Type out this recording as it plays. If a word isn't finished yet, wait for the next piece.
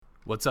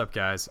What's up,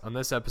 guys? On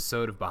this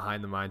episode of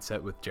Behind the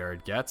Mindset with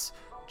Jared Goetz,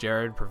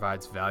 Jared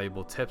provides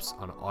valuable tips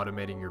on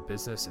automating your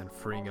business and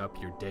freeing up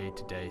your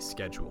day-to-day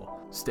schedule.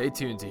 Stay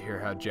tuned to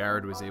hear how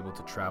Jared was able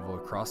to travel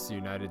across the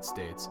United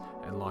States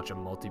and launch a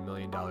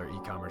multi-million-dollar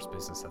e-commerce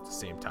business at the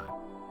same time.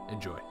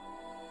 Enjoy.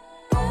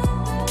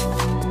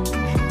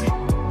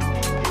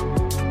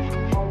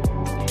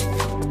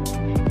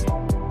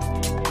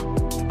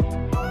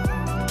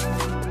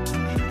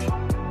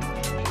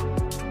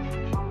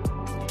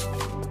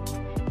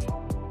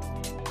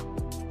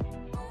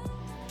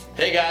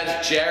 Hey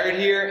guys, Jared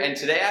here, and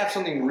today I have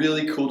something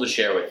really cool to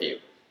share with you.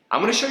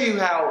 I'm going to show you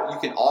how you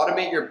can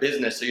automate your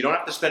business so you don't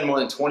have to spend more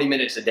than 20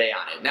 minutes a day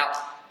on it. Now,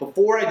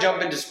 before I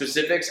jump into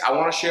specifics, I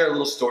want to share a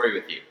little story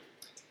with you.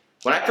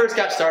 When I first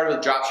got started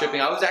with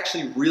dropshipping, I was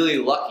actually really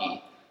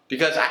lucky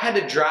because I had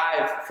to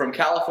drive from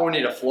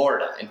California to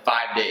Florida in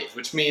 5 days,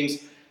 which means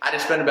I had to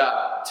spend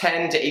about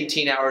 10 to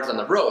 18 hours on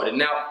the road. And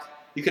now,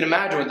 you can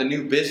imagine with a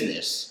new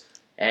business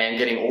and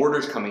getting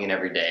orders coming in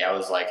every day, I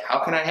was like, how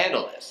can I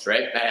handle this,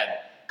 right? I had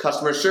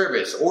customer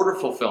service, order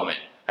fulfillment.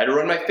 I had to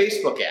run my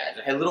Facebook ads.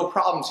 I had little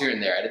problems here and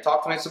there. I had to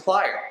talk to my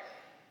supplier.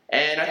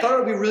 And I thought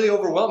it would be really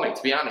overwhelming,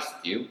 to be honest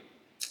with you.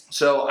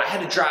 So I had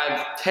to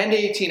drive 10 to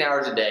 18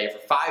 hours a day for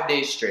 5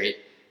 days straight,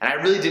 and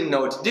I really didn't know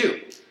what to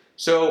do.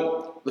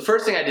 So the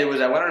first thing I did was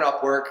I went on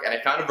Upwork and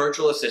I found a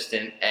virtual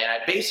assistant, and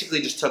I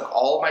basically just took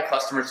all of my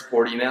customer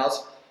support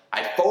emails,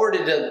 I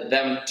forwarded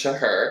them to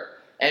her,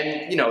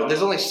 and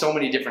there's only so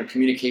many different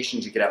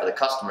communications you could have with a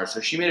customer.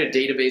 So she made a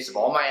database of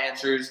all my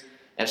answers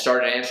and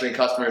started answering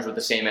customers with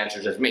the same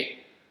answers as me.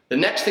 The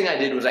next thing I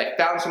did was I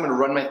found someone to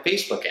run my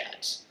Facebook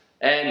ads.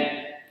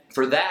 And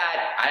for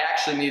that, I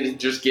actually needed to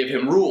just give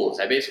him rules.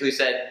 I basically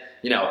said,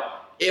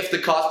 if the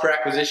cost per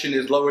acquisition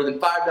is lower than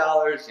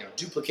 $5,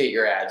 duplicate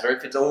your ads. Or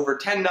if it's over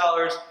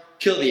 $10,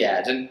 kill the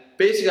ads. And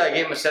basically I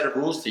gave him a set of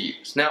rules to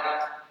use. Now,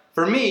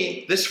 for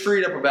me, this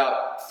freed up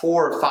about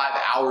 4 or 5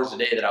 hours a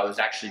day that I was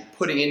actually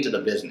putting into the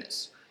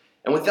business.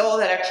 And with all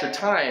that extra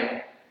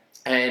time,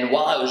 and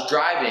while I was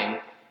driving,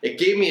 it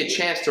gave me a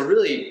chance to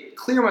really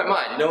clear my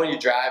mind. When you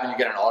drive and you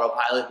get on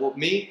autopilot? Well,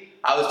 me,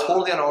 I was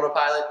totally on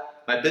autopilot.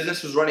 My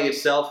business was running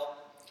itself.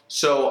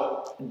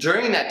 So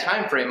during that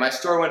time frame, my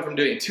store went from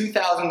doing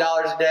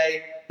 $2,000 a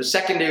day. The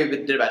second day we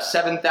did about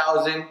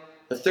 $7,000.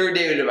 The third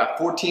day we did about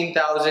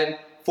 $14,000.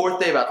 Fourth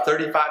day about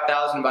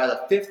 $35,000. By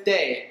the fifth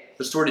day,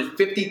 the store did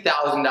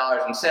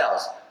 $50,000 in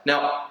sales.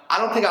 Now, I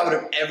don't think I would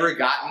have ever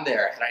gotten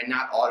there had I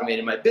not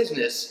automated my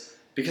business,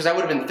 because I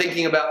would have been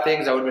thinking about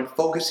things. I would have been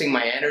focusing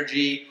my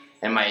energy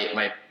and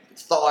my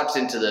thoughts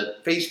into the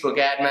Facebook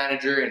ad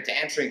manager and to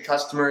answering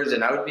customers,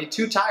 and I would be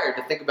too tired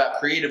to think about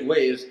creative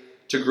ways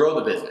to grow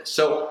the business.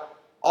 So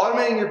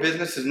automating your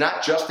business is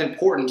not just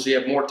important so you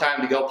have more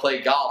time to go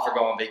play golf or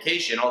go on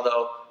vacation,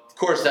 although of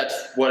course that's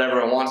what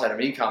everyone wants out of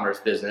an e-commerce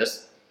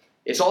business.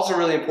 It's also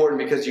really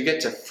important because you get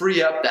to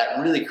free up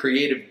that really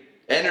creative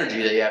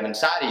energy that you have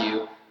inside of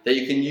you that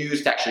you can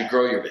use to actually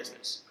grow your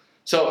business.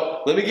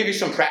 So let me give you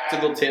some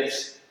practical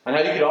tips on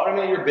how you can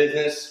automate your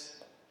business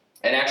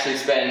and actually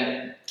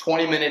spend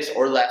 20 minutes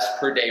or less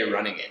per day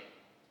running it.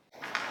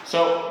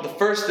 So the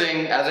first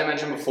thing, as I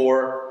mentioned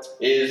before,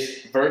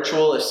 is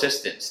virtual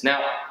assistants.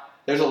 Now,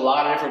 there's a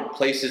lot of different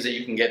places that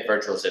you can get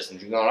virtual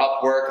assistants. You can go on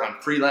Upwork, on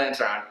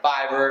Freelance, or on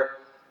Fiverr.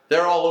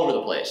 They're all over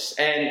the place.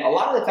 And a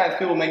lot of the times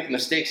people make the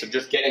mistakes of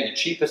just getting the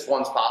cheapest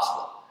ones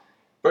possible.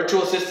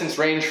 Virtual assistants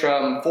range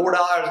from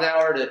 $4 an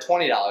hour to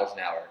 $20 an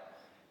hour.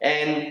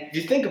 And if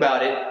you think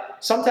about it,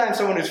 sometimes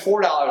someone who's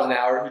 $4 an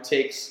hour who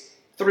takes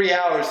 3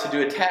 hours to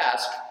do a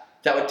task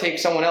that would take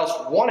someone else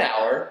 1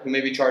 hour, who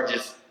maybe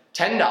charges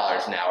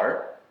 $10 an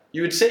hour,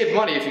 you would save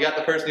money if you got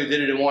the person who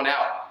did it in 1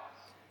 hour.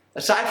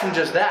 Aside from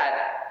just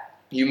that,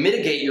 you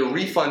mitigate your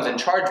refunds and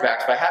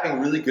chargebacks by having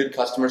really good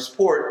customer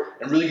support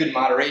and really good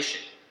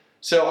moderation.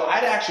 So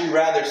I'd actually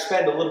rather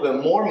spend a little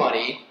bit more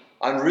money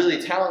on really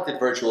talented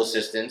virtual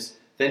assistants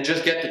than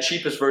just get the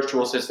cheapest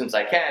virtual assistants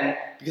I can,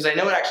 because I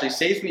know it actually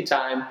saves me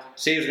time,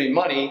 saves me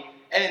money,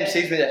 and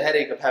saves me the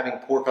headache of having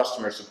poor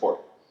customer support.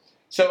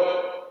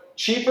 So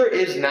cheaper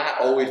is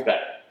not always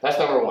better. That's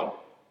number one.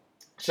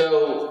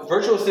 So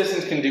virtual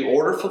assistants can do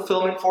order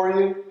fulfillment for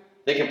you,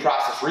 they can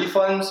process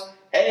refunds,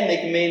 and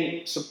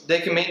they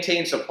can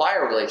maintain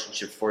supplier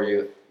relationships for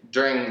you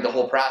during the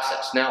whole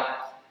process. Now,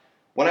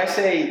 when I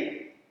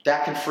say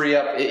that can free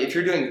up, if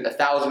you're doing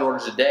 1,000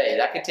 orders a day,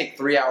 that can take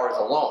 3 hours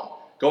alone.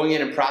 Going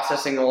in and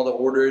processing all the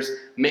orders,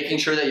 making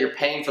sure that you're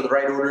paying for the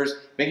right orders,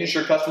 making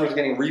sure customers are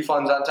getting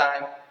refunds on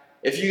time.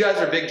 If you guys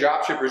are big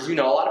drop shippers, a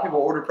lot of people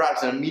order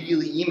products and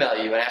immediately email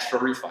you and ask for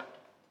a refund.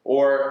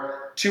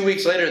 Or 2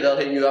 weeks later, they'll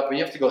hit you up and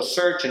you have to go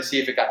search and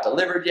see if it got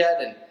delivered yet,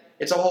 and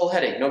it's a whole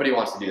headache. Nobody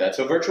wants to do that.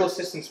 So virtual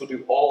assistants will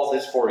do all of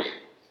this for you.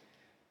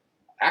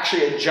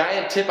 Actually, a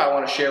giant tip I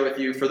want to share with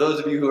you for those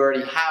of you who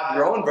already have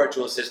your own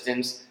virtual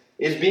assistants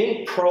is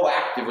being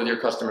proactive with your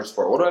customer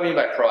support. What do I mean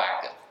by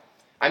proactive?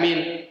 I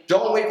mean,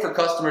 don't wait for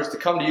customers to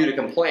come to you to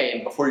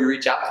complain before you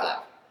reach out to them.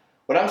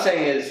 What I'm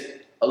saying is,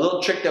 a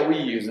little trick that we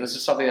use, and this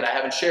is something that I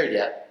haven't shared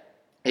yet,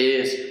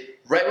 is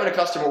right when a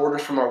customer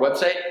orders from our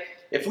website,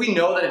 if we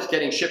know that it's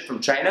getting shipped from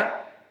China,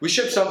 we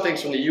ship some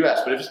things from the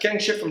US, but if it's getting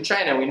shipped from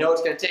China, we know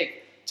it's gonna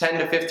take 10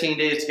 to 15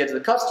 days to get to the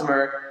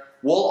customer,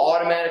 we'll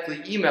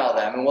automatically email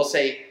them and we'll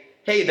say,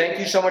 hey, thank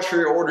you so much for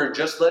your order,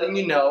 just letting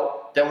you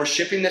know that we're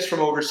shipping this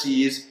from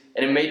overseas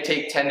and it may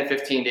take 10 to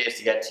 15 days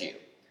to get to you.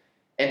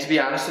 And to be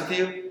honest with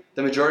you,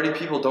 the majority of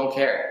people don't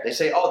care. They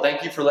say, oh,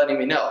 thank you for letting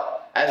me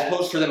know, as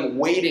opposed to them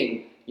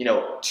waiting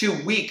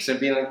 2 weeks and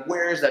being like,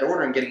 where is that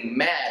order, and getting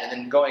mad and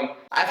then going,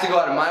 I have to go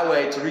out of my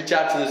way to reach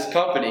out to this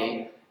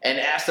company and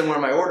ask them where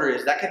my order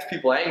is. That gets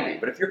people angry.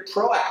 But if you're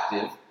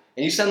proactive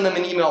and you send them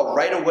an email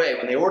right away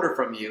when they order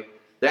from you,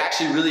 they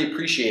actually really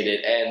appreciate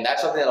it, and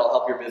that's something that'll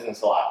help your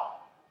business a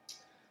lot.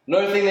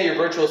 Another thing that your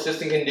virtual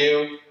assistant can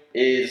do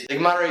is they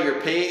can moderate your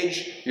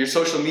page, your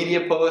social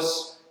media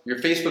posts, your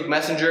Facebook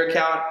Messenger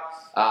account,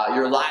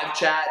 your live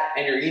chat,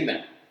 and your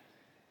email.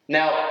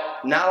 Now,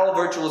 not all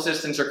virtual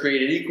assistants are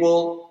created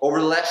equal. Over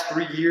the last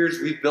 3 years,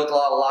 we've built a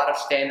lot of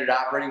standard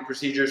operating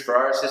procedures for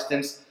our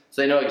assistants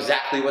so they know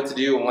exactly what to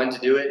do and when to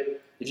do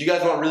it. If you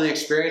guys want really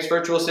experienced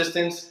virtual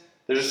assistants,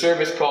 there's a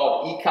service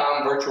called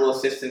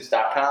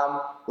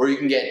ecomvirtualassistants.com where you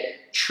can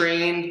get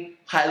trained,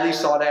 highly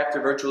sought after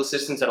virtual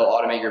assistants that'll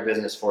automate your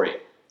business for you.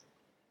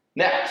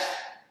 Next,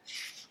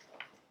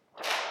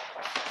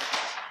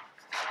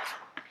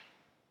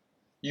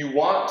 you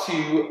want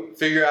to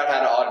figure out how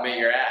to automate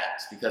your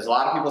ads, because a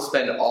lot of people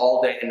spend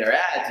all day in their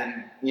ads,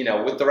 and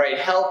with the right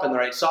help and the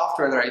right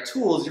software and the right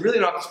tools, you really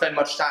don't have to spend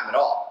much time at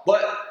all.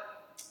 But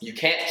you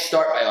can't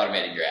start by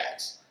automating your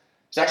ads.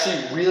 It's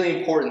actually really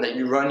important that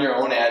you run your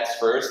own ads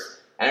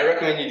first, and I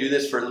recommend you do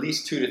this for at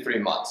least 2 to 3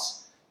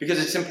 months, because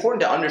it's important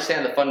to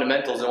understand the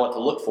fundamentals and what to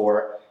look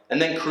for, and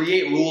then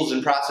create rules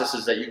and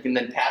processes that you can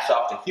then pass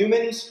off to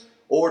humans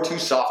or to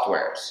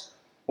softwares.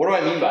 What do I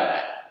mean by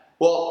that?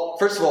 Well,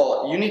 first of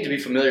all, you need to be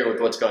familiar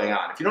with what's going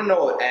on. If you don't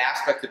know an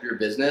aspect of your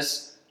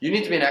business, you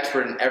need to be an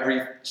expert in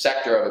every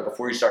sector of it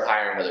before you start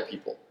hiring other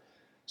people.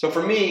 So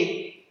for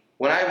me,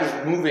 when I was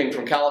moving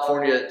from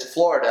California to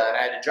Florida and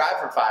I had to drive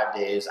for 5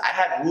 days, I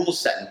had rules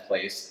set in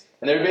place,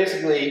 and they were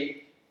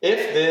basically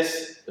if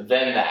this,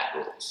 then that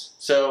rules.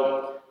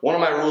 So one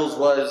of my rules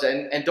was,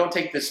 and don't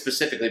take this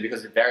specifically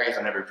because it varies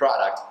on every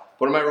product,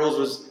 one of my rules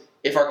was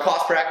if our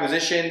cost per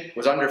acquisition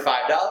was under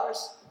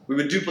 $5, we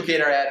would duplicate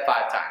our ad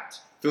 5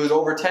 times. If it was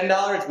over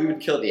 $10, we would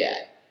kill the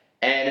ad.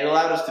 And it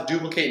allowed us to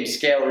duplicate and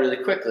scale really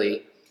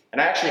quickly. And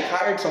I actually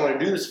hired someone to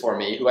do this for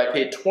me who I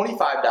paid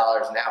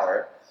 $25 an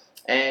hour,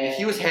 and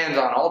he was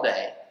hands-on all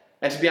day.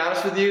 And to be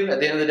honest with you,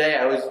 at the end of the day,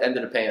 I always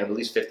ended up paying him at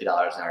least $50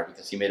 an hour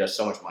because he made us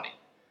so much money.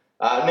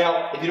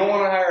 Now, if you don't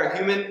want to hire a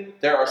human,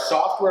 there are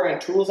software and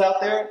tools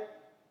out there,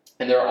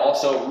 and there are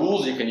also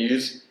rules you can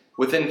use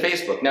within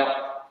Facebook.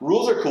 Now,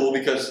 rules are cool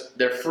because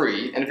they're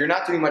free, and if you're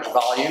not doing much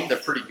volume, they're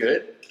pretty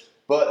good.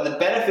 But the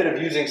benefit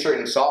of using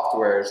certain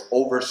softwares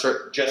over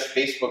just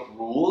Facebook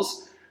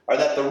rules are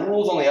that the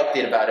rules only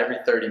update about every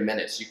 30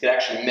 minutes. You could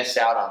actually miss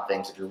out on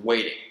things if you're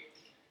waiting.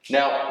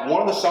 Now,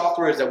 one of the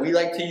softwares that we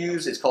like to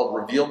use is called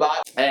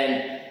RevealBot,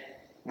 and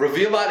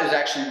RevealBot is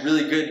actually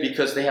really good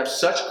because they have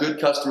such good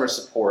customer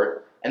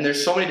support, and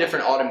there's so many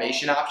different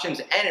automation options,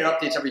 and it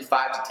updates every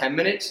 5 to 10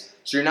 minutes,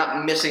 so you're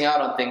not missing out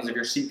on things if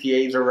your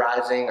CPAs are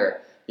rising,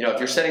 or if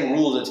you're setting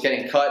rules it's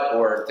getting cut,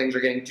 or things are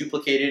getting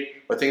duplicated,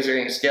 or things are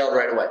getting scaled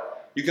right away.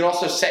 You can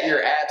also set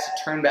your ads to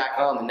turn back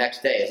on the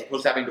next day, as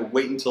opposed to having to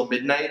wait until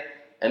midnight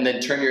and then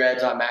turn your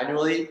ads on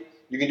manually.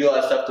 You can do all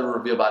that stuff through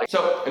RevealBot.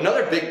 So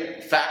another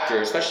big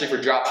factor, especially for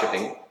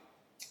dropshipping,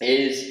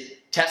 is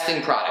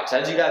testing products.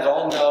 As you guys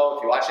all know,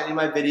 if you watch any of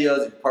my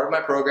videos, if you're part of my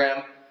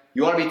program,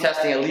 you want to be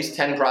testing at least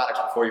 10 products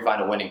before you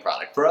find a winning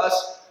product. For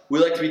us, we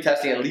like to be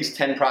testing at least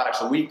 10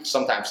 products a week,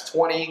 sometimes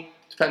 20,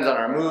 depends on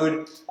our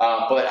mood,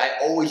 but I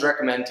always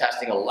recommend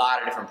testing a lot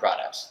of different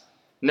products.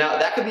 Now,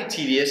 that could be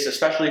tedious,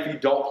 especially if you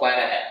don't plan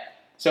ahead.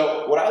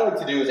 So what I like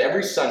to do is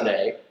every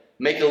Sunday,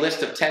 make a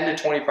list of 10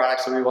 to 20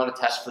 products that we want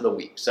to test for the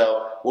week.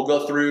 So we'll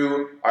go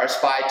through our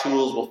spy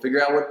tools, we'll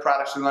figure out what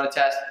products we want to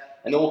test,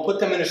 and then we'll put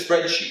them in a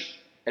spreadsheet.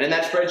 And in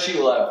that spreadsheet,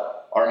 we'll have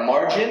our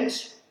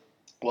margins,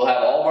 we'll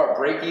have all of our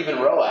break-even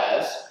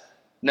ROAS.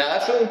 Now,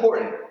 that's really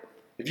important.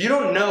 If you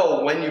don't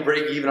know when you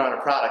break even on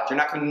a product, you're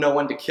not going to know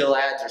when to kill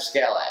ads or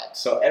scale ads.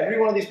 So every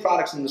one of these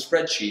products in the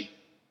spreadsheet,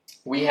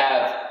 we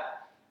have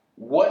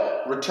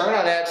what return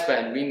on ad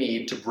spend we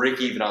need to break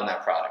even on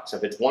that product. So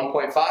if it's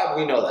 1.5,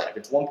 we know that. If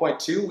it's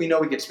 1.2, we know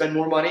we could spend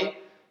more money,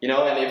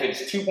 and if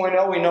it's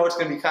 2.0, we know it's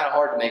going to be kind of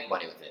hard to make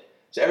money with it.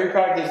 So every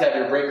product needs to have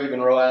your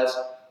break-even ROAS.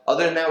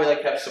 Other than that, we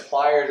like to have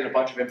suppliers and a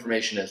bunch of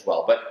information as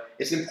well. But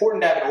it's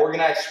important to have an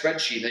organized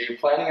spreadsheet that you're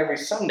planning every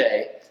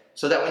Sunday,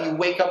 so that when you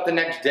wake up the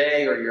next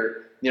day, or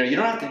you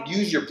don't have to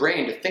use your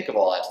brain to think of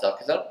all that stuff,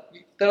 because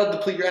that'll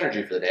deplete your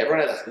energy for the day.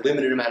 Everyone has a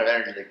limited amount of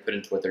energy they can put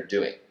into what they're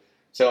doing.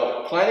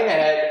 So planning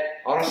ahead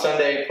on a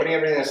Sunday, putting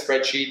everything in a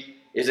spreadsheet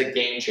is a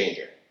game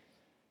changer.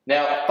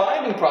 Now,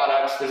 finding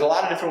products, there's a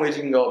lot of different ways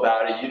you can go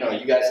about it.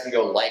 You guys can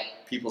go like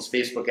people's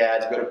Facebook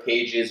ads, go to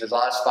pages, there's a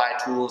lot of spy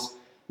tools.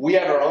 We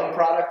have our own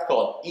product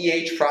called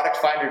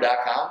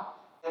ehproductfinder.com.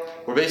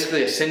 We're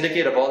basically a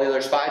syndicate of all the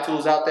other spy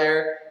tools out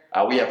there.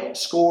 We have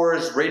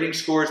scores, rating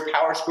scores,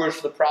 power scores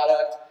for the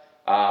product,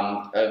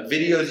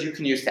 videos you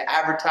can use to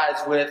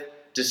advertise with,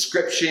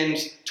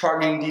 descriptions,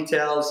 targeting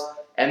details,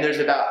 and there's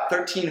about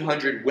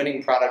 1,300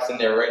 winning products in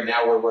there right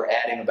now where we're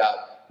adding about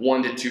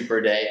 1 to 2 per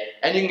day,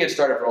 and you can get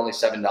started for only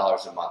 $7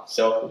 a month.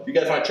 So if you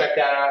guys want to check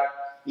that out,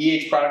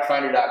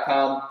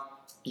 ehproductfinder.com.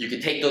 You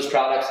can take those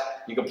products,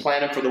 you can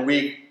plan them for the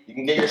week, you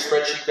can get your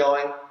spreadsheet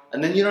going,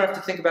 and then you don't have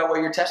to think about what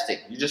you're testing.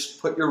 You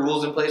just put your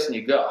rules in place and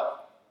you go.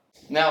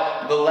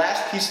 Now, the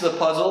last piece of the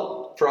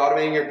puzzle for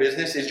automating your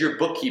business is your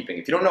bookkeeping.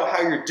 If you don't know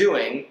how you're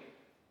doing,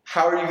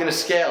 how are you going to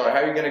scale or how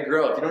are you going to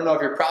grow? If you don't know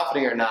if you're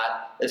profiting or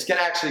not, it's going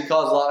to actually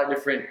cause a lot of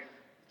different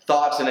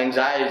thoughts and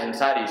anxieties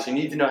inside of you. So you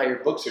need to know how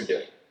your books are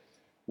doing.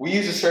 We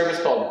use a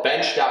service called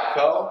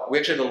bench.co. We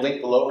actually have a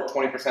link below for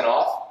 20%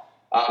 off.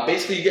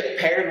 Basically, you get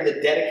paired with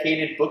a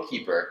dedicated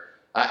bookkeeper.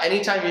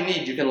 Anytime you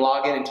need, you can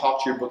log in and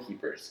talk to your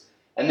bookkeepers.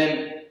 And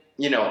then,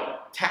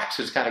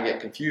 taxes kind of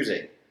get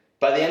confusing.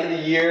 By the end of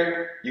the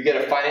year, you get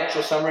a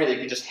financial summary that you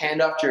can just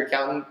hand off to your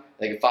accountant.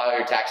 They can file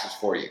your taxes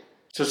for you.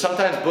 So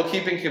sometimes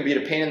bookkeeping can be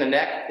a pain in the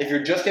neck. If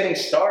you're just getting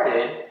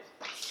started,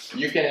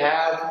 you can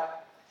have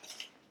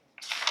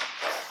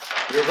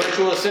your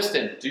virtual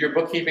assistant do your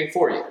bookkeeping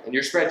for you and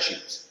your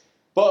spreadsheets.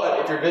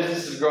 But if your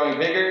business is growing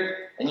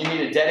bigger and you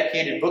need a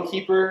dedicated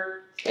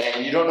bookkeeper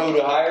and you don't know who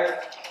to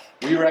hire,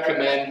 we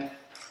recommend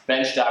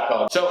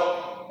bench.com.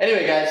 So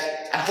anyway, guys,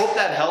 I hope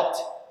that helped.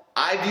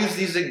 I've used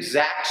these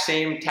exact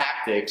same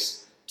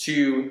tactics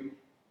to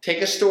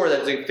take a store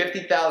that's doing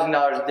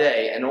 $50,000 a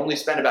day and only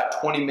spend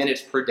about 20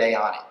 minutes per day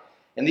on it.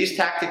 And these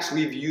tactics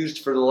we've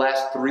used for the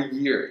last 3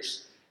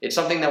 years. It's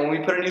something that when we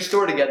put a new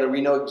store together,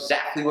 we know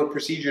exactly what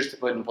procedures to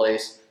put in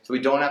place so we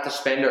don't have to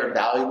spend our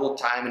valuable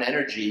time and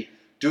energy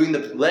doing the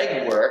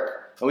legwork,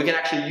 and we can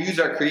actually use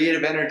our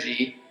creative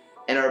energy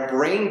and our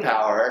brain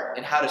power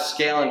in how to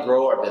scale and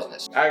grow our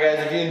business. All right,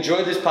 guys, if you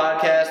enjoyed this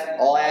podcast,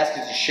 all I ask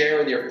is you share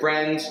with your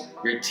friends,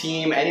 your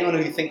team, anyone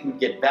who you think would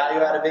get value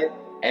out of it,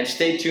 and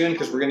stay tuned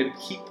because we're going to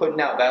keep putting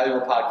out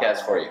valuable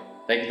podcasts for you.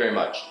 Thank you very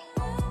much.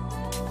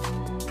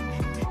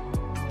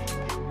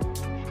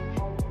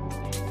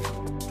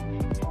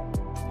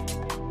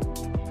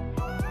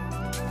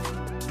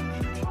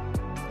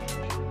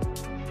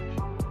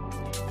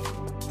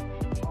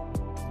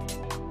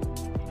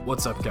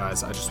 What's up,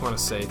 guys? I just want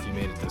to say, if you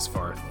made it this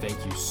far,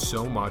 thank you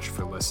so much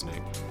for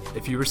listening.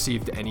 If you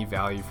received any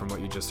value from what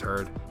you just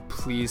heard,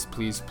 please,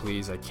 please,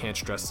 please, I can't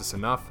stress this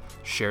enough,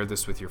 share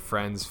this with your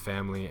friends,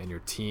 family, and your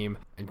team,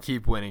 and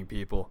keep winning,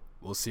 people.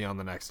 We'll see you on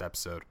the next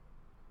episode.